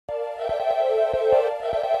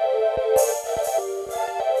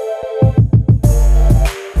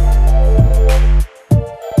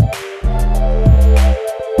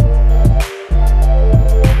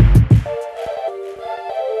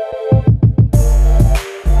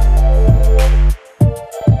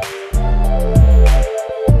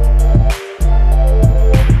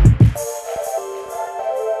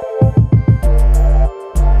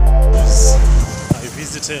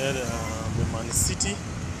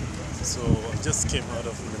So I just came out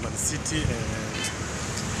of Mlimani City, and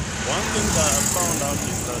one thing that I found out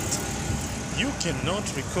is that you cannot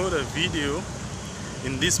record a video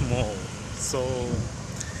in this mall. So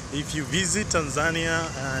if you visit Tanzania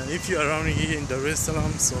and if you're around here in Dar es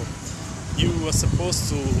Salaam, so you are supposed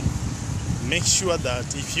to make sure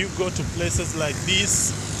that if you go to places like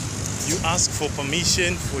this, you ask for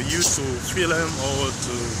permission for you to film or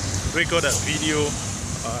to record a video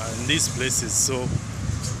in these places. So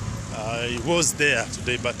I was there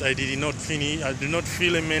today, but I did not finish. I did not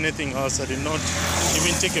film anything else. I did not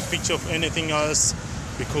even take a picture of anything else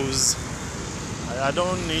because I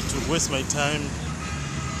don't need to waste my time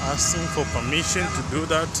asking for permission to do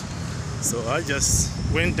that. So I just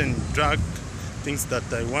went and dragged things that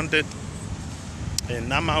I wanted,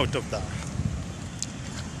 and I'm out of that.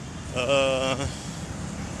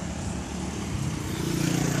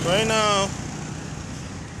 Right now.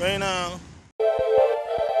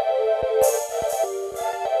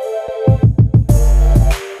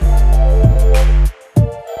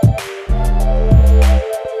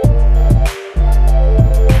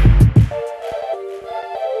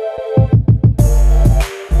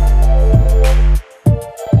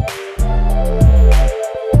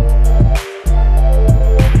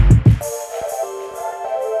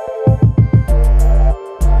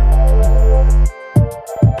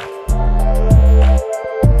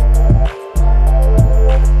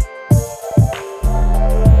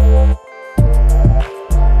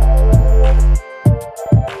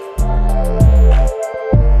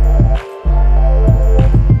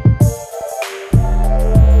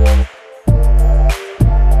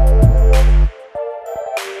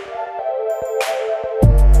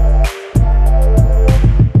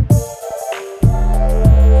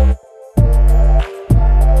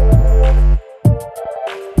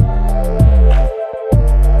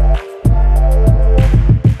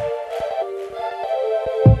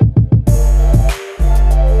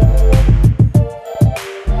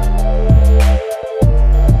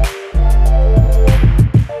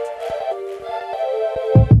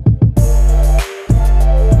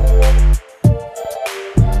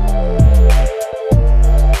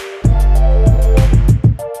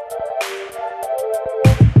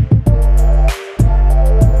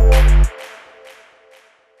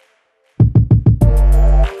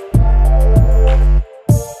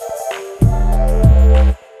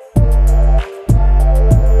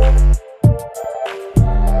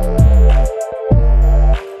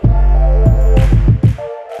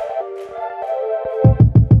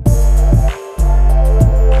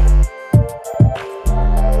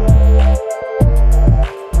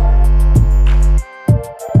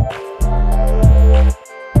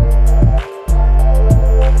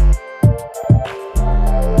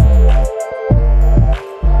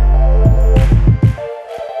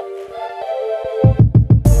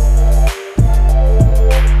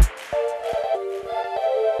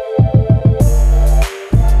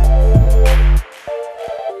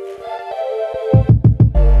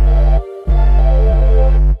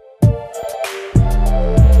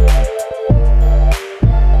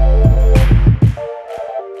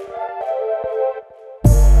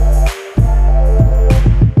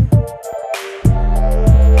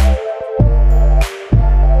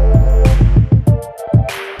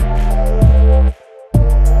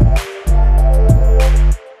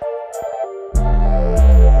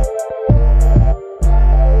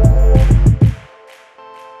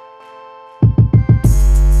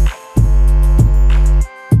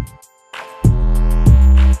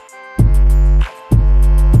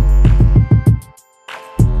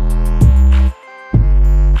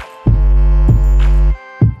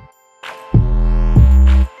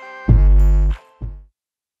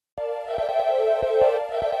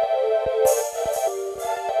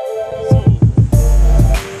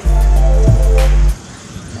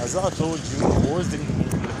 As I told you, I was in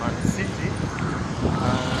Mlimani City,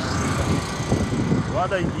 and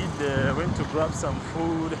what I did, I went to grab some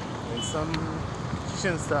food and some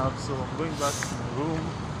kitchen stuff. So I'm going back to my room,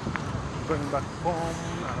 going back home,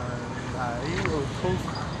 and I will cook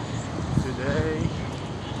today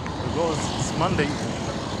because it's Monday.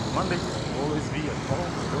 Monday will always be at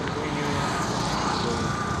home, I don't go anywhere, so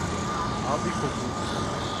I'll be cooking.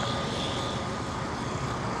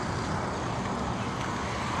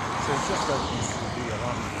 So it's just that this will be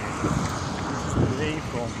around here. This is the way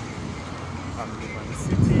from Mlimani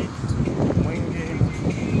City to Mwenge.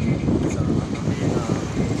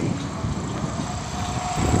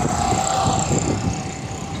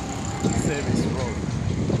 It's a service road.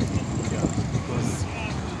 Yeah, because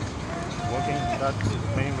walking that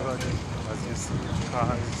main road, as you see,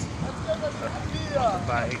 cars.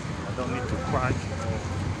 bike. I don't need to crash, you know.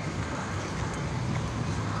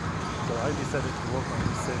 So I decided to work on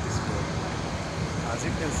the service road. As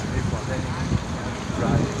you can see, people are learning to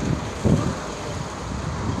drive.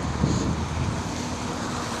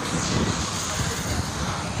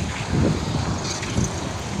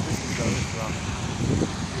 This is the restaurant.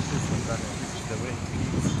 This is Tanzania. This is the way it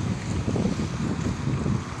is.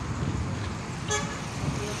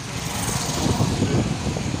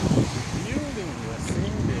 The building you are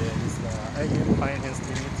seeing there is the AM Finance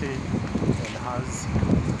Limited and has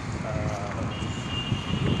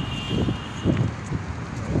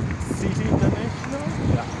City International?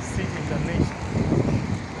 Yeah, City International.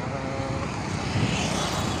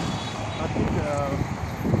 I think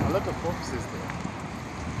a lot of offices there.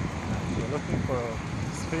 If you're looking for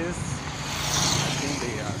space, I think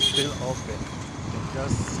they are still open. You can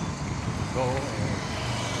just go and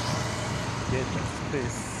get a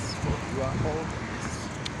space for your office.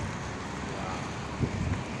 Yeah.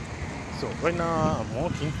 So right now I'm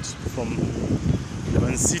walking from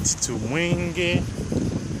Mlimani City to Mwenge.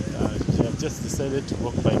 I've just decided to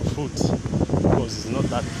walk by foot because it's not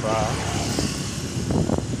that far.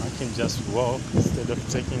 I can just walk instead of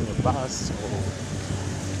taking a bus or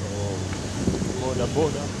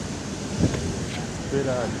border.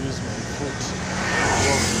 Better use my foot to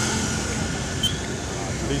walk,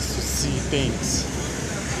 at least to see things.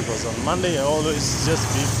 Because on Monday I always just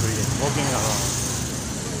be free walking around.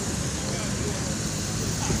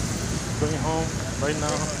 Going home right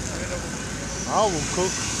now. I will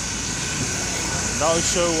cook. And I'll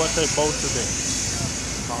show you what I bought today.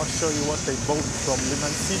 I'll show you what I bought from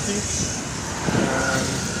Mlimani City. And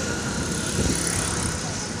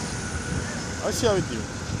I'll share with you.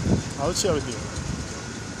 I'll share with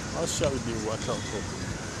you what I'll cook.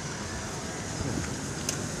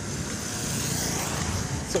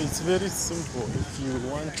 So it's very simple. If you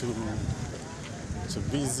want to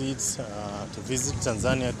visit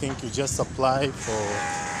Tanzania, I think you just apply for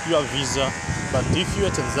your visa. But if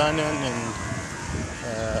you're Tanzanian and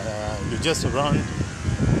you just around, you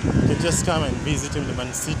can just come and visit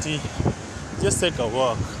Mlimani City. Just take a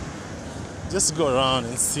walk. Just go around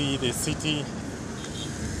and see the city.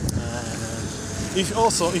 If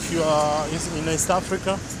you are in East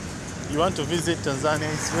Africa, you want to visit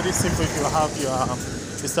Tanzania, it's very simple. If you have your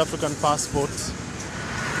East African passport,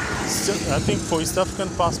 I think for East African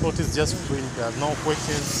passport it's just free. There are no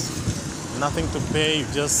questions, nothing to pay. You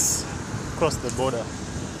just cross the border.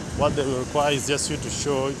 What they will require is just you to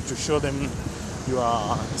show them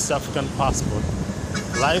your East African passport.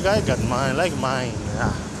 Like I got mine,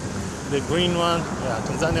 yeah. The green one. Yeah,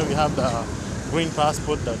 Tanzania we have the green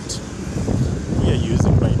passport that we are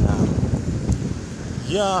using right now.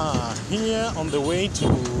 Yeah, here on the way to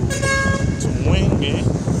Mwenge,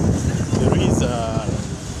 there is a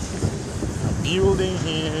building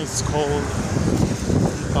here. It's called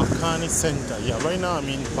Pakani Center. Yeah, right now I'm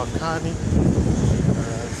in Pakani,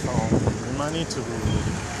 from Mlimani to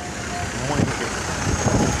Mwenge.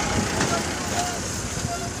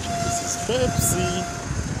 This is Pepsi.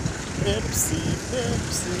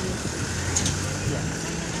 Yeah.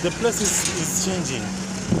 The place is changing.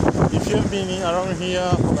 If you've been around here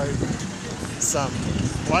for like some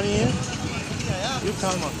 1 year, you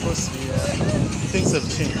come across here, things have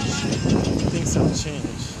changed.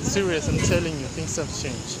 Serious, I'm telling you, things have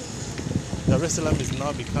changed. Dar es Salaam is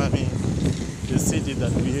now becoming the city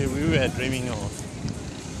that we were dreaming of.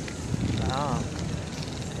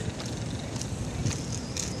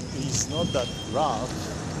 It's not that rough.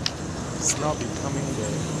 It's now becoming the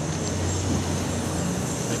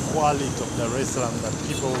quality of Dar es Salaam that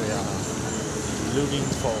people were looking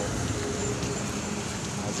for.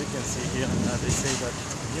 As you can see here, they say that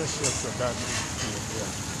Yeshua's that here.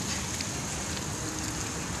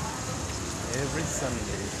 Every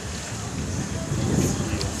Sunday is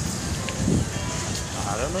here.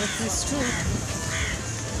 I don't know if it's true.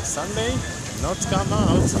 Sunday, not come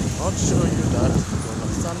out. I'm not sure you that because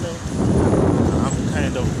on Sunday I'm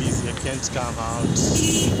kind of busy. I can't come out.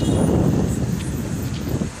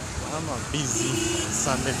 I'm a busy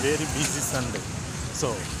Sunday, very busy Sunday. So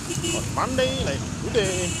on Monday, like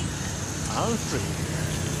today, I'm free.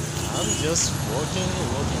 I'm just walking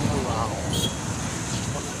around.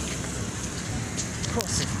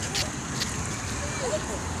 Crossing.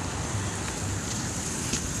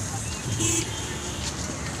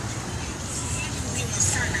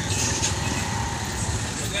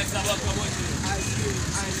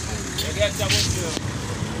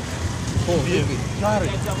 Oh, yeah. That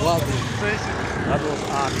was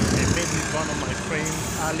Alex. I met with one of my friends,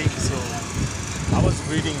 Alex. So I was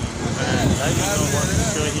greeting him and I did not want to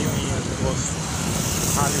show him because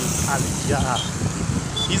Ali, yeah.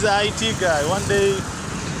 He's an IT guy. One day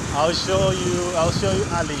I'll show you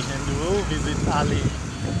Ali and you will visit Ali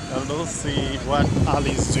and we'll see what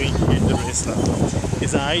Ali is doing in the restaurant.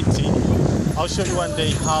 He's an IT. I'll show you one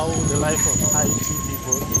day how the life of IT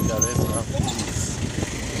people in the restaurant is.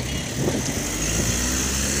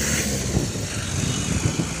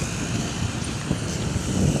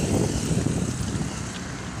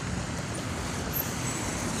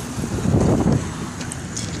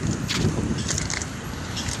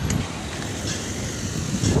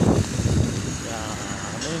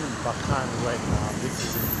 Bakani right now. This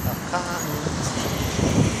is in Bakani.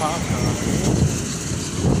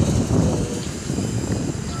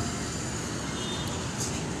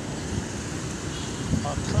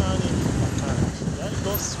 Bakani. Should I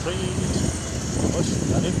go straight or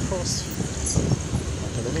should I cross here?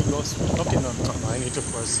 Okay, let me go straight. Okay, no, I need to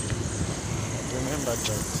cross here. Remember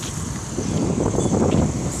that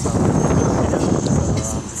some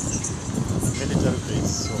military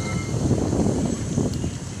base, so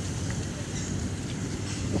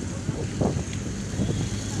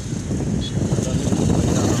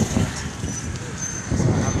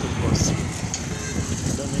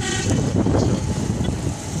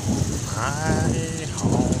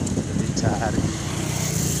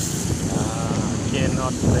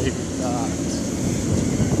cannot play with that.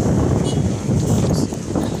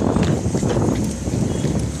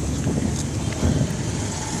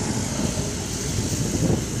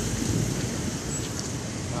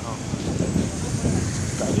 Now,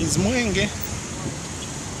 that is Mwenge.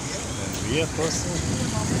 And we are crossing.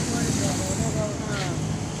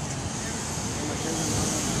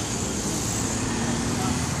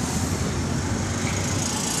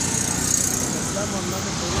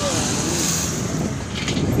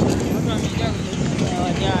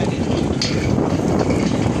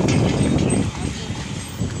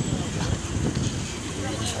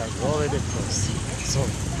 Already close. So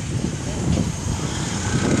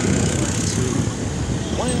to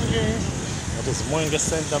Mwenge. That is Mwenge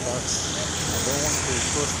Center, but I don't want to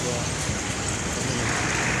cross there.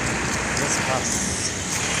 Just pass.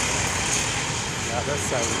 Yeah, that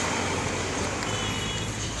side.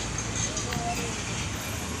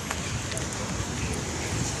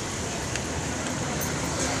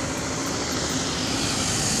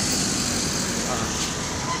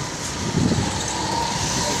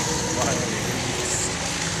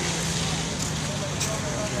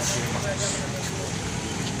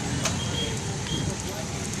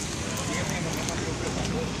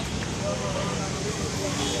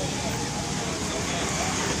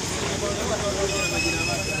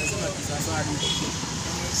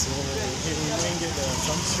 So here in Mwenge there are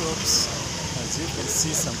some shops, as you can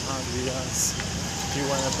see, some hardwares. If you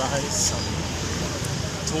want to buy some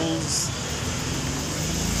tools,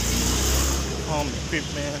 home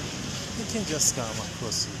equipment, you can just come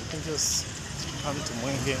across here. You can just come to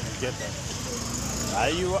Mwenge and get them. Buy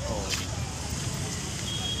your own.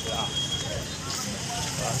 Yeah.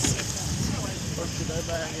 That's it. What should I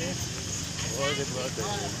buy again? What about the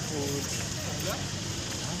food?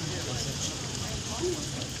 I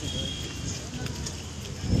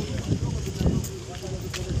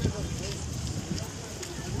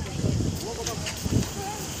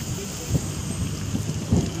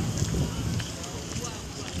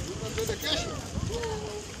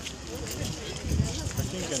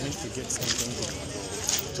think I need to get something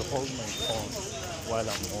to hold my phone while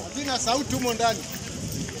I'm home. I need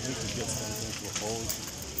to get something to hold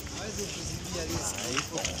my phone.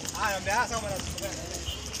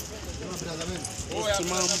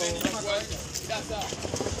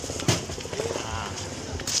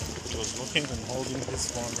 He was looking and holding his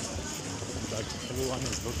phone, but everyone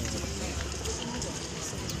is looking at me.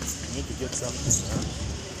 So I need to get something, huh?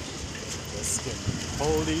 Just can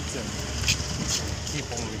hold it and keep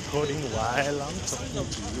on recording while I'm talking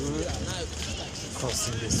to you and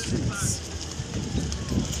crossing the streets.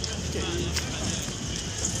 Okay.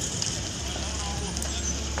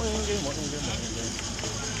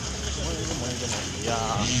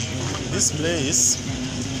 Yeah, this place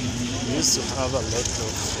used to have a lot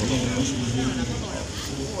of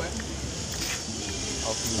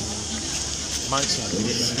munchings.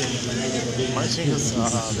 Munchings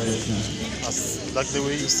are like the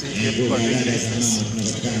way you see everybody in business.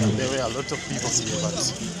 There were a lot of people here, but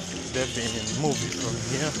they've been moved from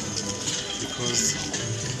here because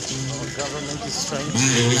our government is trying to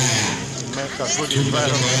make a good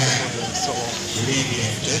environment for them, so they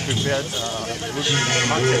prepared a good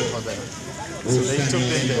market for them. So they took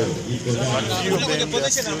them there, but few of them they are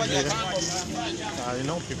still here. I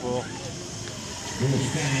know people.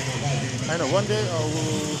 I know one day I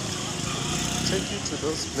will take you to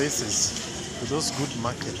those places, to those good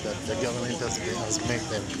markets that the government has made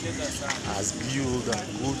them, has built a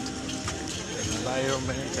good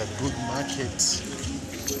environment, a good market.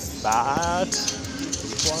 But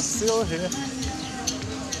people are still here.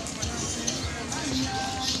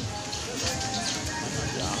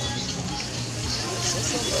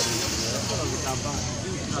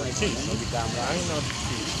 I know the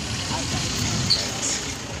key.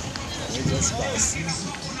 We just passed.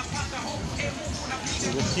 To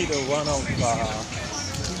the key of one of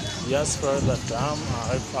yes, further down.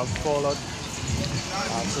 I've followed.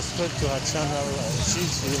 I've subscribed to her channel.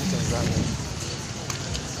 She's here in Tanzania.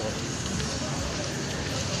 So,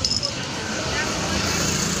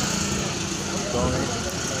 going.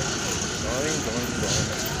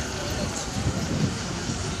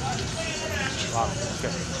 Wow,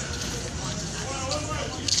 okay.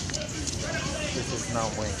 This is now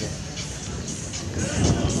Mwenge.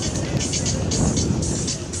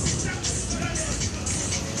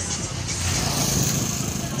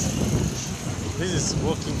 This is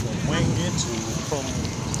walking from Mwenge from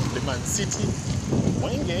Mlimani City,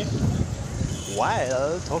 Mwenge,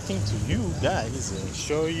 while talking to you guys and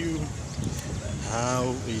show you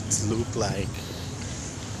how it looked like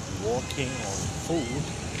walking on food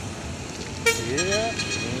here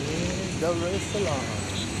in the restaurant.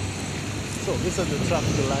 So these are the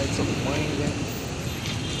traffic lights of Mwenge.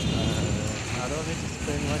 I don't need to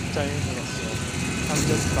spend much time here, so I'm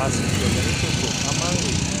just passing because I need to go. I'm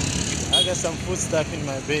hungry. I got some food stuff in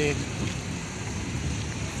my bag,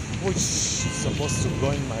 which is supposed to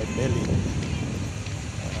go in my belly.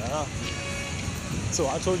 So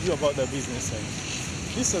I told you about the business, and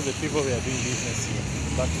these are the people we are doing business here.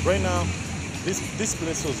 But right now, this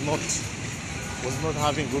place was not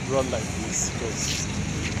having good road like this. It was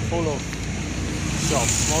full of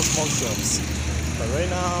shops, small shops. But right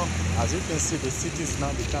now, as you can see, the city is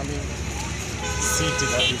now becoming city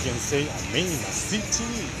that you can say, I mean, a city.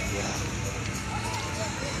 Yeah.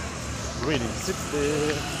 Really,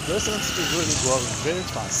 the restaurant is really growing very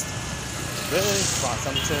fast. Very fast,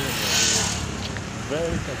 I'm telling you.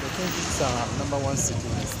 Very fast. I think it's #1 city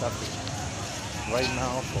in East Africa right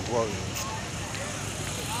now for growing.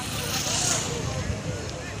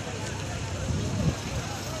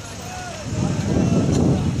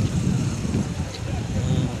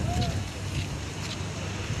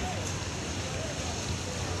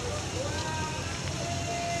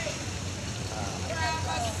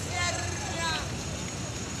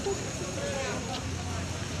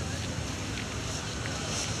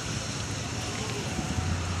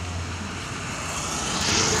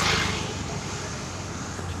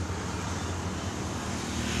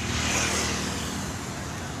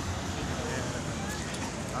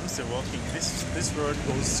 I'm still walking. This road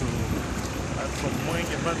goes to from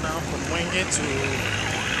Mwenge, but now from Mwenge to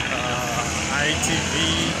ITV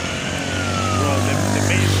road, the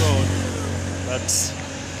main road. But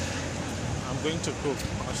I'm going to cook.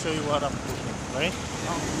 I'll show you what I'm cooking, right?